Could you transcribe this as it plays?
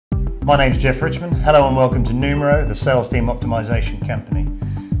My name's Geoff Richman. Hello and welcome to Numeroh, the sales team optimization company.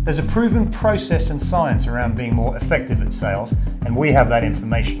 There's a proven process and science around being more effective at sales, and we have that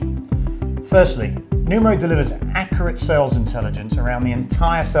information. Firstly, Numeroh delivers accurate sales intelligence around the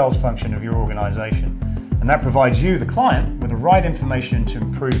entire sales function of your organization, and that provides you, the client, with the right information to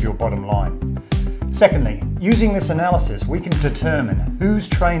improve your bottom line. Secondly, using this analysis, we can determine who's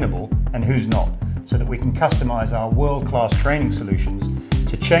trainable and who's not, so that we can customize our world-class training solutions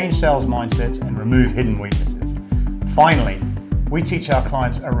to change sales mindsets and remove hidden weaknesses. Finally, we teach our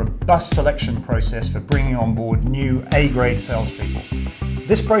clients a robust selection process for bringing on board new A-grade salespeople.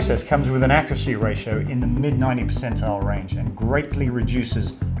 This process comes with an accuracy ratio in the mid-90 percentile range and greatly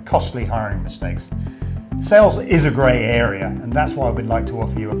reduces costly hiring mistakes. Sales is a grey area, and that's why we'd like to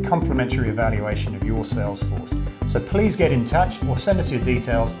offer you a complimentary evaluation of your sales force. So please get in touch or send us your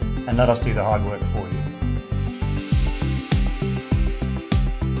details and let us do the hard work for you.